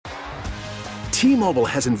T-Mobile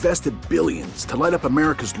has invested billions to light up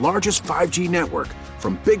America's largest 5G network,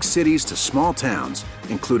 from big cities to small towns,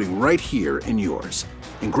 including right here in yours.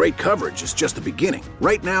 And great coverage is just the beginning.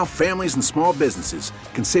 Right now, families and small businesses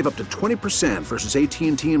can save up to 20% versus AT&T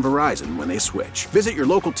and Verizon when they switch. Visit your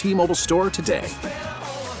local T-Mobile store today.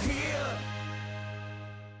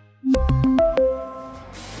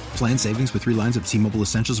 Plan savings with 3 lines of T-Mobile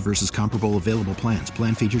Essentials versus comparable available plans.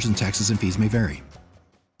 Plan features and taxes and fees may vary.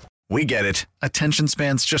 We get it. Attention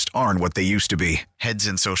spans just aren't what they used to be. Heads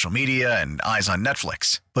in social media and eyes on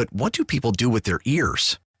Netflix. But what do people do with their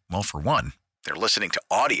ears? Well, for one, they're listening to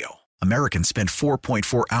audio. Americans spend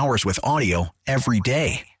 4.4 hours with audio every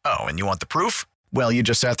day. Oh, and you want the proof? Well, you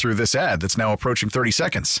just sat through this ad that's now approaching 30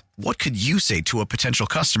 seconds. What could you say to a potential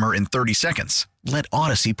customer in 30 seconds? Let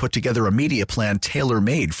Odyssey put together a media plan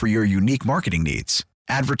tailor-made for your unique marketing needs.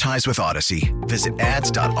 Advertise with Odyssey. Visit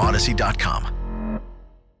ads.odyssey.com.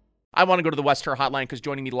 I want to go to the West Her Hotline because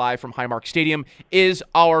joining me live from Highmark Stadium is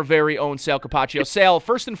our very own Sal Capaccio. Sal,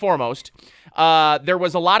 first and foremost, there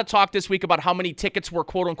was a lot of talk this week about how many tickets were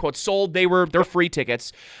 "quote unquote" sold. They're free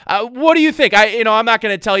tickets. What do you think? I'm not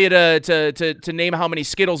going to tell you to name how many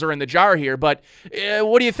Skittles are in the jar here, but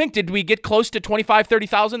what do you think? Did we get close to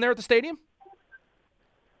 30,000 there at the stadium?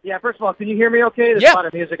 Yeah, first of all, can you hear me okay? There's a lot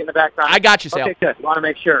of music in the background. I got you, Sal. Okay, good. I want to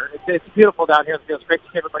make sure. It's beautiful down here. It feels great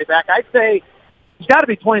to see everybody back. I'd say it's got to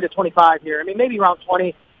be 20 to 25 here. I mean, maybe around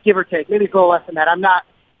 20, give or take. Maybe a little less than that. I'm not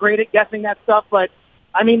great at guessing that stuff, but,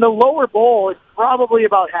 I mean, the lower bowl is probably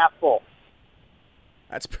about half full.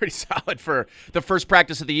 That's pretty solid for the first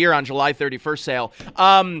practice of the year on July 31st,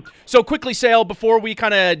 Sal. So quickly, Sal, before we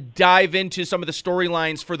kind of dive into some of the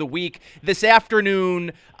storylines for the week, this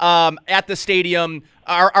afternoon at the stadium,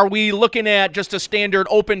 are we looking at just a standard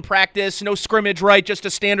open practice, no scrimmage, right? Just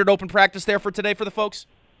a standard open practice there for today for the folks?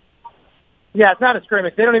 Yeah, it's not a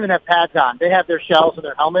scrimmage. They don't even have pads on. They have their shells and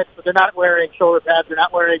their helmets, but they're not wearing shoulder pads. They're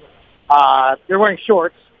not wearing they're wearing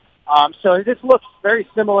shorts. So this looks very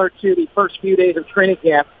similar to the first few days of training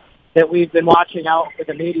camp that we've been watching out with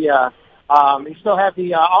the media. You still have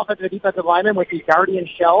the offensive and defensive linemen with the Guardian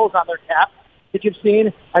shells on their caps that you've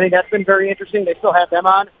seen. I think that's been very interesting. They still have them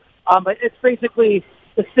on. But it's basically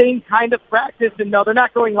the same kind of practice. And no, they're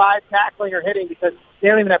not going live tackling or hitting because they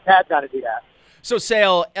don't even have pads on to do that. So,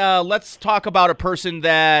 Sal, let's talk about a person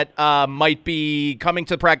that might be coming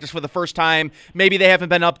to practice for the first time. Maybe they haven't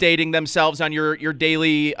been updating themselves on your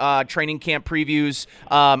daily training camp previews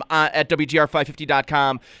at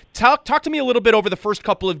WGR550.com. Talk to me a little bit over the first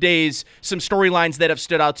couple of days, some storylines that have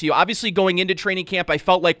stood out to you. Obviously, going into training camp, I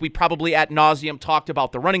felt like we probably ad nauseum talked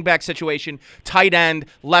about the running back situation, tight end,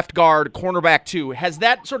 left guard, cornerback too. Has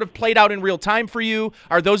that sort of played out in real time for you?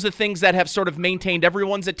 Are those the things that have sort of maintained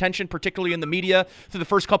everyone's attention, particularly in the media, through the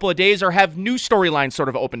first couple of days, or have new storylines sort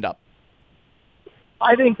of opened up?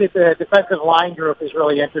 I think that the defensive line group is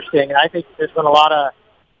really interesting, and I think there's been a lot of,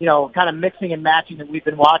 kind of mixing and matching that we've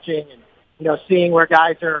been watching and, seeing where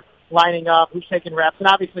guys are lining up, who's taking reps. And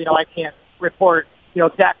obviously, I can't report,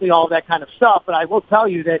 exactly all of that kind of stuff, but I will tell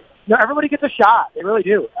you that, everybody gets a shot. They really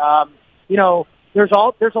do. There's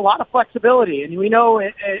a lot of flexibility. And we know,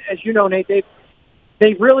 as you know, Nate,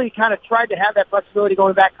 they really kind of tried to have that flexibility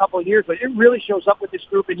going back a couple of years, but it really shows up with this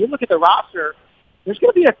group. And you look at the roster, there's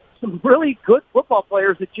going to be some really good football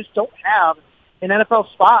players that just don't have an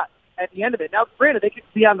NFL spot at the end of it. Now, granted, they could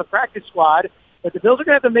be on the practice squad, but the Bills are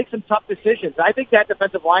going to have to make some tough decisions. I think that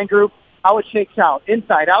defensive line group, how it shakes out,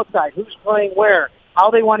 inside, outside, who's playing where, how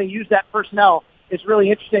they want to use that personnel is really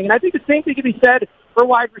interesting. And I think the same thing can be said for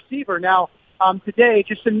wide receiver. Now, today,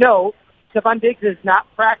 just to note, Stephon Diggs is not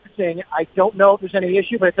practicing. I don't know if there's any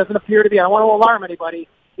issue, but it doesn't appear to be. I don't want to alarm anybody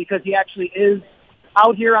because he actually is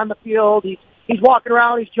out here on the field. He's walking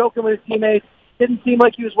around. He's joking with his teammates. Didn't seem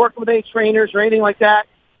like he was working with any trainers or anything like that.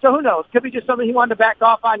 So who knows? Could be just something he wanted to back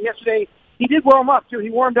off on yesterday. He did warm up, too. He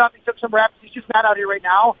warmed up. He took some reps. He's just not out here right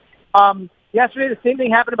now. Yesterday, the same thing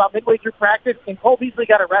happened about midway through practice, and Cole Beasley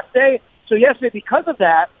got a rest day. So yesterday, because of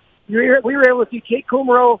that, we were able to see Jake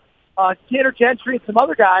Kumaro, Tanner Gentry, and some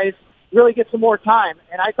other guys really get some more time.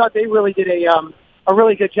 And I thought they really did a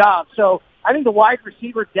really good job. So I think the wide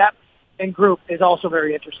receiver depth and group is also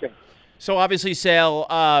very interesting. So obviously, Sal,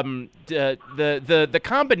 the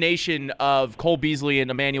combination of Cole Beasley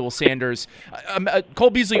and Emmanuel Sanders,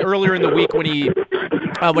 Cole Beasley earlier in the week when he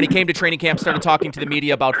when he came to training camp, started talking to the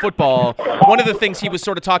media about football, one of the things he was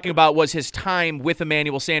sort of talking about was his time with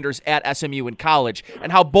Emmanuel Sanders at SMU in college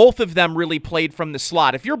and how both of them really played from the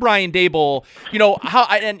slot. If you're Brian Daboll,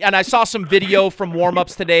 and I saw some video from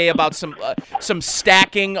warm-ups today about some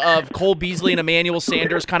stacking of Cole Beasley and Emmanuel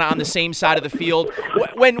Sanders kind of on the same side of the field.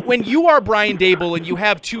 When you are Brian Daboll and you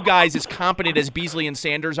have two guys as competent as Beasley and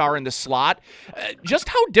Sanders are in the slot, just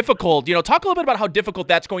how difficult, talk a little bit about how difficult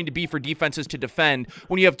that's going to be for defenses to defend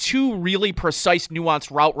when you have two really precise,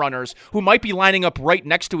 nuanced route runners who might be lining up right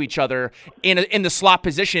next to each other in the slot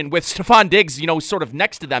position with Stephon Diggs, sort of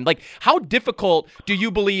next to them. Like, how difficult do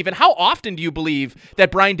you believe, and how often do you believe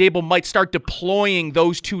that Brian Daboll might start deploying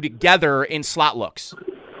those two together in slot looks?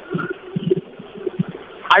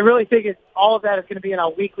 I really think all of that is going to be on a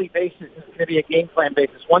weekly basis. It's going to be a game plan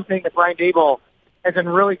basis. One thing that Brian Daboll has been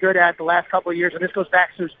really good at the last couple of years, and this goes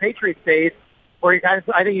back to his Patriots days, where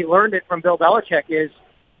I think he learned it from Bill Belichick, is,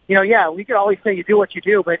 we could always say you do what you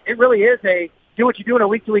do, but it really is a do what you do on a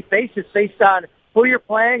week-to-week basis based on who you're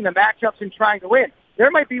playing, the matchups, and trying to win. There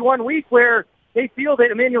might be one week where they feel that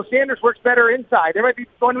Emmanuel Sanders works better inside. There might be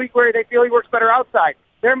one week where they feel he works better outside.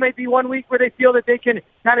 There may be one week where they feel that they can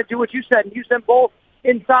kind of do what you said and use them both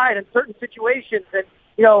inside in certain situations and,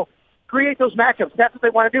 create those matchups. That's what they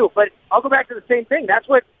want to do. But I'll go back to the same thing. That's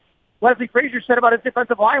what Leslie Frazier said about his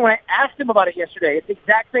defensive line when I asked him about it yesterday. It's the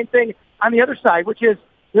exact same thing on the other side, which is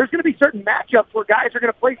there's going to be certain matchups where guys are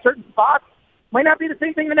going to play certain spots. Might not be the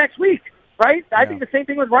same thing the next week, right? Yeah. I think the same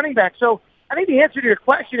thing with running back. So I think the answer to your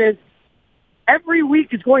question is every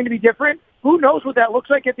week is going to be different. Who knows what that looks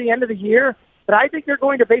like at the end of the year? But I think they're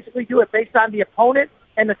going to basically do it based on the opponent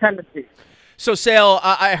and the tendencies. So, Sale,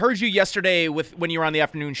 I heard you yesterday when you were on the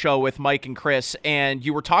afternoon show with Mike and Chris, and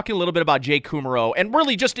you were talking a little bit about Jake Kumerow, and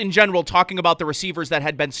really just in general talking about the receivers that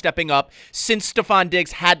had been stepping up since Stephon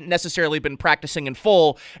Diggs hadn't necessarily been practicing in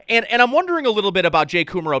full. And I'm wondering a little bit about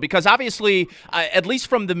Jake Kumerow, because obviously, at least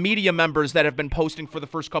from the media members that have been posting for the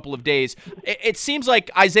first couple of days, it seems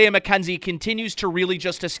like Isaiah McKenzie continues to really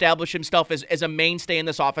just establish himself as a mainstay in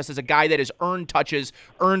this offense, as a guy that has earned touches,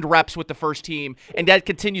 earned reps with the first team, and that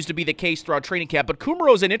continues to be the case throughout training camp. But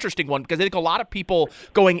Kumerow is an interesting one because I think a lot of people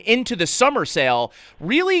going into the summer sale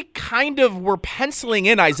really kind of were penciling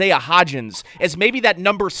in Isaiah Hodgins as maybe that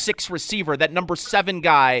number 6 receiver, that number 7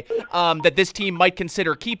 guy that this team might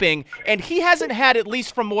consider keeping. And he hasn't had, at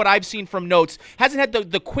least from what I've seen from notes, hasn't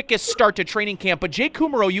had the quickest start to training camp. But Jake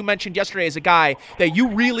Kumerow, you mentioned yesterday, is a guy that you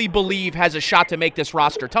really believe has a shot to make this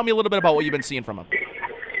roster. Tell me a little bit about what you've been seeing from him.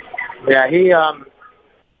 Yeah,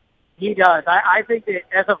 he does. I think that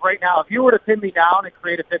as of right now, if you were to pin me down and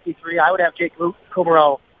create a 53, I would have Jake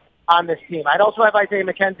Kumerow on this team. I'd also have Isaiah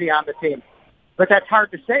McKenzie on the team. But that's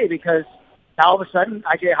hard to say because now all of a sudden,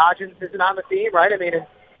 Isaiah Hodgins isn't on the team, right? I mean,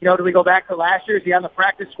 do we go back to last year? Is he on the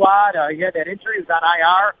practice squad? He had that injury. He was on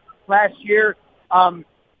IR last year.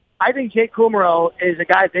 I think Jake Kumerow is a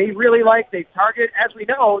guy they really like. They target, as we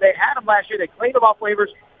know, they had him last year. They claimed him off waivers.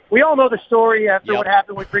 We all know the story after what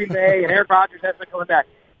happened with Green Bay and Aaron Rodgers hasn't been coming back.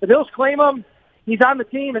 The Bills claim him. He's on the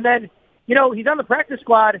team. And then, he's on the practice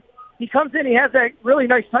squad. He comes in. He has that really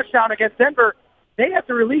nice touchdown against Denver. They have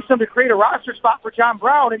to release him to create a roster spot for John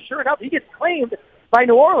Brown. And sure enough, he gets claimed by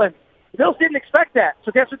New Orleans. The Bills didn't expect that.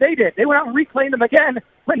 So guess what they did? They went out and reclaimed him again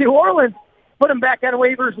when New Orleans put him back on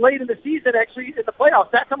waivers late in the season, actually, in the playoffs.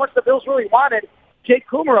 That's how much the Bills really wanted Jake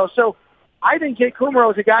Kumerow. So I think Jake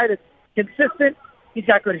Kumerow is a guy that's consistent. He's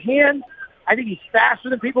got good hands. I think he's faster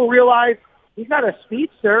than people realize. He's not a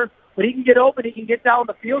speedster, but he can get open. He can get down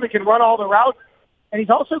the field. He can run all the routes. And he's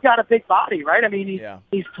also got a big body, right? I mean,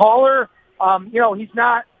 he's taller. He's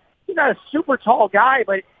not a super tall guy,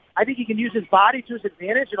 but I think he can use his body to his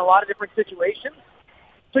advantage in a lot of different situations.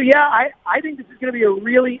 So, I think this is going to be a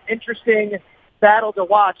really interesting battle to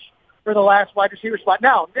watch for the last wide receiver spot.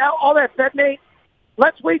 Now, all that said, Nate,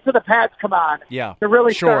 let's wait till the pads come on to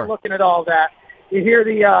really start looking at all that. You hear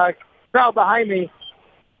the crowd behind me.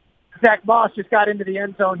 Zach Moss just got into the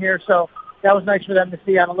end zone here, so that was nice for them to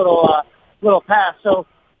see on a little pass. So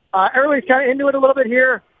everybody's kind of into it a little bit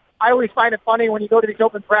here. I always find it funny when you go to these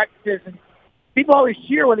open practices, and people always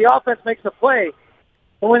cheer when the offense makes a play.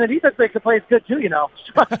 But when the defense makes a play, it's good too, Just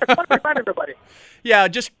remind everybody. Yeah,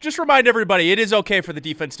 just remind everybody, it is okay for the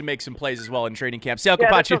defense to make some plays as well in training camp. Sal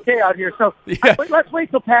Capaccio. It's okay out here. So let's wait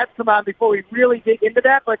till pads come on before we really dig into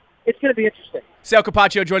that, but it's going to be interesting. Sale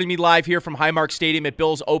Capaccio joining me live here from Highmark Stadium at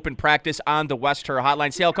Bills Open Practice on the West Her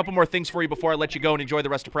Hotline. Sale, a couple more things for you before I let you go and enjoy the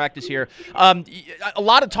rest of practice here. A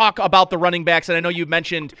lot of talk about the running backs, and I know you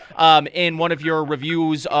mentioned in one of your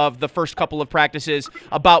reviews of the first couple of practices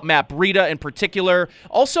about Matt Breida in particular.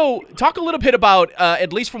 Also, talk a little bit about,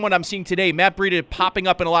 at least from what I'm seeing today, Matt Breida popping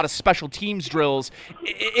up in a lot of special teams drills.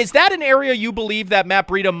 Is that an area you believe that Matt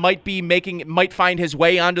Breida might find his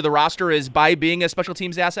way onto the roster is by being a special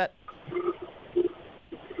teams asset?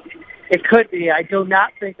 It could be. I do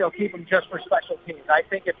not think they'll keep him just for special teams. I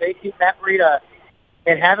think if they keep Matt Breida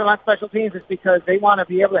and have him on special teams, it's because they want to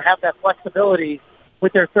be able to have that flexibility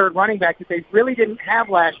with their third running back that they really didn't have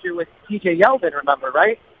last year with T.J. Yeldon, remember,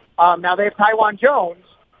 right? Now they have Tywan Jones,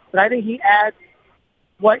 but I think he adds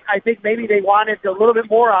what I think maybe they wanted a little bit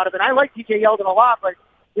more out of it. I like T.J. Yeldon a lot, but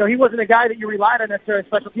he wasn't a guy that you relied on necessarily in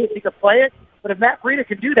special teams. He could play it, but if Matt Breida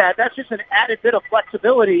can do that, that's just an added bit of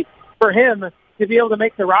flexibility for him to be able to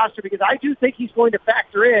make the roster, because I do think he's going to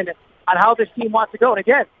factor in on how this team wants to go. And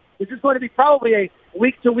again, this is going to be probably a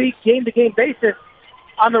week-to-week, game-to-game basis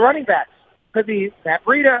on the running backs. Could be Matt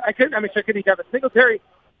Breida. Could be Devin Singletary.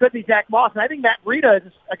 Could be Zach Moss. And I think Matt Breida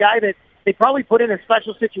is a guy that they probably put in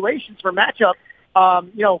special situations for matchup.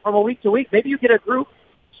 From a week to week, maybe you get a group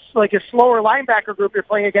like a slower linebacker group you're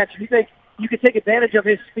playing against. You think you could take advantage of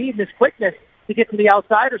his speed and his quickness to get to the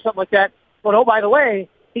outside or something like that. But oh, by the way,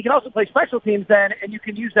 he can also play special teams then, and you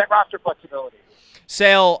can use that roster flexibility.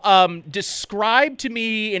 Sale, describe to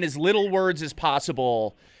me in as little words as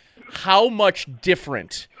possible how much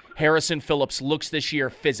different Harrison Phillips looks this year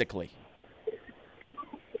physically.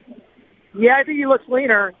 Yeah, I think he looks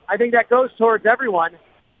leaner. I think that goes towards everyone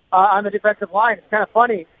on the defensive line. It's kind of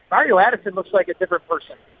funny. Mario Addison looks like a different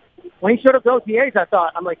person. When he showed up to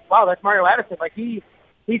OTAs, I'm like, wow, that's Mario Addison. Like he's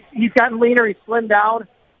gotten leaner. He's slimmed down.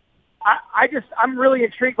 I'm really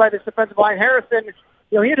intrigued by this defensive line. Harrison,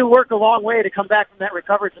 he had to work a long way to come back from that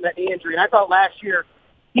recovery from that knee injury. And I thought last year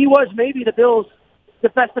he was maybe the Bills'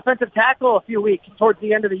 best defensive tackle a few weeks towards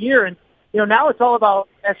the end of the year. And, now it's all about,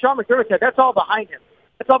 as Sean McDermott said, that's all behind him.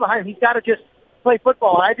 That's all behind him. He's got to just play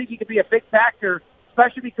football. And I think he could be a big factor,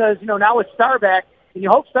 especially because, now with Star back, and you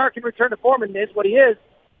hope Star can return to form and is what he is.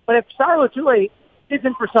 But if Star Lotulelei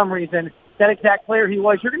isn't for some reason that exact player he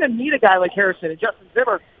was, you're going to need a guy like Harrison and Justin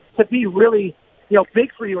Zimmer to be really,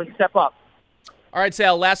 big for you and step up. All right,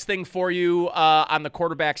 Sal, last thing for you on the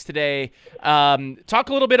quarterbacks today. Talk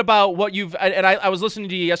a little bit about what you've – and I was listening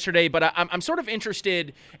to you yesterday, but I'm sort of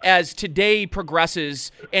interested as today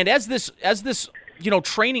progresses and as this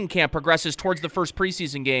training camp progresses towards the first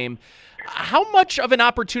preseason game, how much of an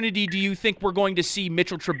opportunity do you think we're going to see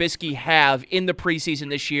Mitchell Trubisky have in the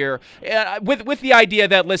preseason this year? With the idea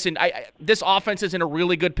that, listen, this offense is in a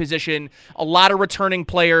really good position, a lot of returning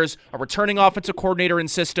players, a returning offensive coordinator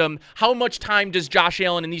and system. How much time does Josh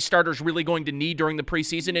Allen and these starters really going to need during the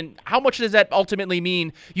preseason, and how much does that ultimately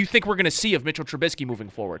mean you think we're going to see of Mitchell Trubisky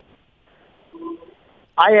moving forward?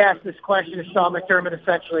 I asked this question to Sean McDermott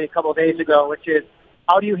essentially a couple of days ago, which is,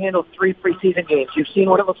 how do you handle 3 preseason games? You've seen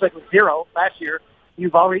what it looks like with 0 last year.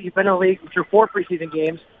 You've been in the league through 4 preseason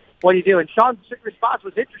games. What do you do? And Sean's response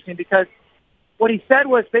was interesting because what he said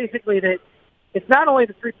was basically that it's not only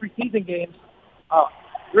the 3 preseason games.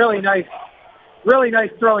 Really nice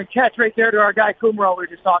throw and catch right there to our guy Kumerow we were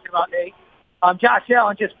just talking about, Nate. Josh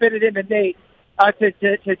Allen just fit it into Nate,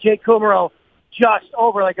 to Jake Kumerow just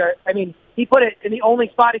over he put it in the only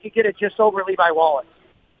spot he could get it, just over Levi Wallace.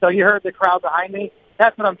 So you heard the crowd behind me.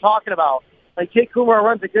 That's what I'm talking about. Like Jake Kumerow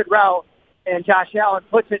runs a good route, and Josh Allen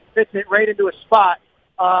fits it right into a spot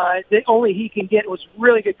that only he can get. It was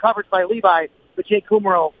really good coverage by Levi, but Jake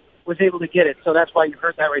Kumerow was able to get it. So that's why you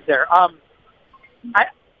heard that right there.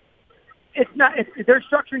 They're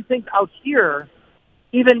structuring things out here,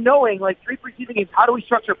 even knowing 3 preseason games. How do we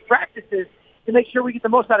structure practices to make sure we get the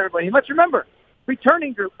most out of everybody? And let's remember,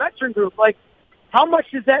 returning group, veteran group, how much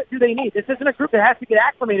do they need? This isn't a group that has to get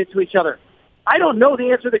acclimated to each other. I don't know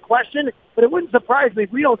the answer to the question, but it wouldn't surprise me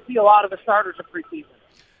if we don't see a lot of the starters in preseason.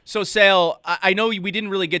 So, Sale, I know we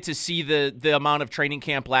didn't really get to see the amount of training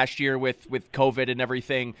camp last year with COVID and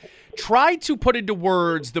everything. Try to put into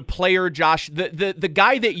words the player, the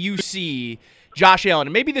guy that you see, Josh Allen.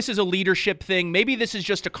 And maybe this is a leadership thing. Maybe this is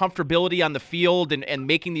just a comfortability on the field and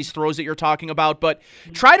making these throws that you're talking about. But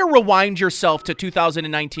try to rewind yourself to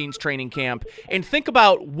 2019's training camp and think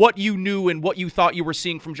about what you knew and what you thought you were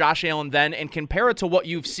seeing from Josh Allen then and compare it to what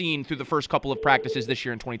you've seen through the first couple of practices this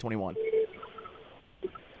year in 2021.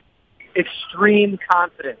 Extreme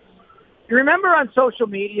confidence. You remember on social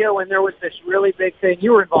media when there was this really big thing,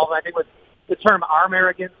 you were involved, I think, with the term arm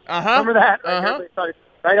arrogance? Remember that? Uh-huh.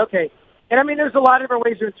 Right, okay. And, I mean, there's a lot of different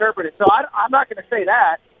ways to interpret it. So I'm not going to say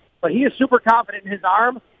that, but he is super confident in his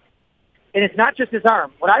arm, and it's not just his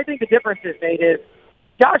arm. What I think the difference is, Nate, is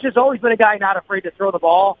Josh has always been a guy not afraid to throw the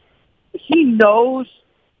ball. He knows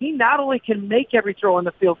he not only can make every throw on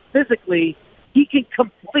the field physically, he can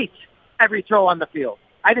complete every throw on the field.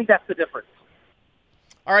 I think that's the difference.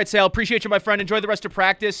 All right, Sale, appreciate you, my friend. Enjoy the rest of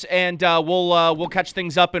practice, and we'll catch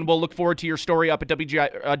things up, and we'll look forward to your story up at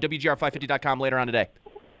WGR550.com later on today.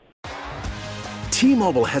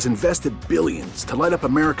 T-Mobile has invested billions to light up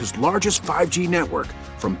America's largest 5G network,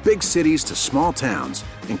 from big cities to small towns,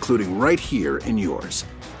 including right here in yours.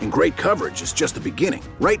 And great coverage is just the beginning.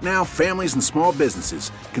 Right now, families and small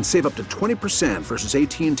businesses can save up to 20% versus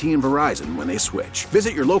AT&T and Verizon when they switch.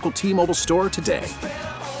 Visit your local T-Mobile store today.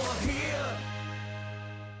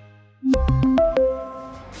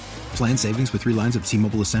 Plan savings with 3 lines of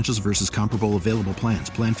T-Mobile Essentials versus comparable available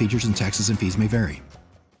plans. Plan features and taxes and fees may vary.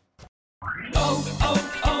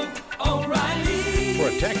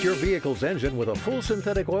 Protect your vehicle's engine with a full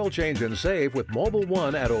synthetic oil change and save with Mobil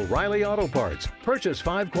 1 at O'Reilly Auto Parts. Purchase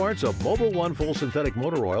 5 quarts of Mobil 1 full synthetic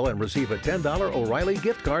motor oil and receive a $10 O'Reilly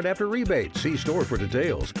gift card after rebate. See store for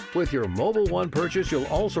details. With your Mobil 1 purchase, you'll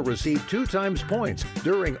also receive 2 times points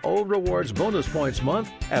during O Rewards Bonus Points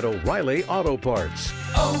Month at O'Reilly Auto Parts.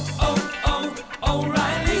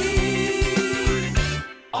 O'Reilly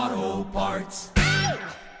Auto Parts.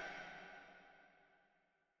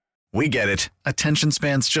 We get it. Attention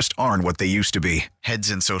spans just aren't what they used to be. Heads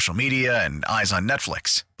in social media and eyes on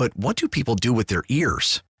Netflix. But what do people do with their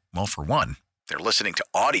ears? Well, for one, they're listening to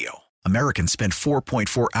audio. Americans spend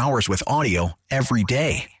 4.4 hours with audio every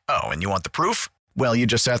day. Oh, and you want the proof? Well, you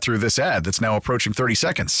just sat through this ad that's now approaching 30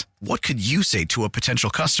 seconds. What could you say to a potential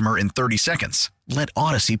customer in 30 seconds? Let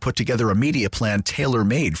Odyssey put together a media plan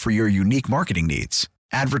tailor-made for your unique marketing needs.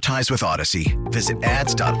 Advertise with Odyssey. Visit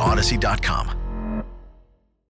ads.odyssey.com.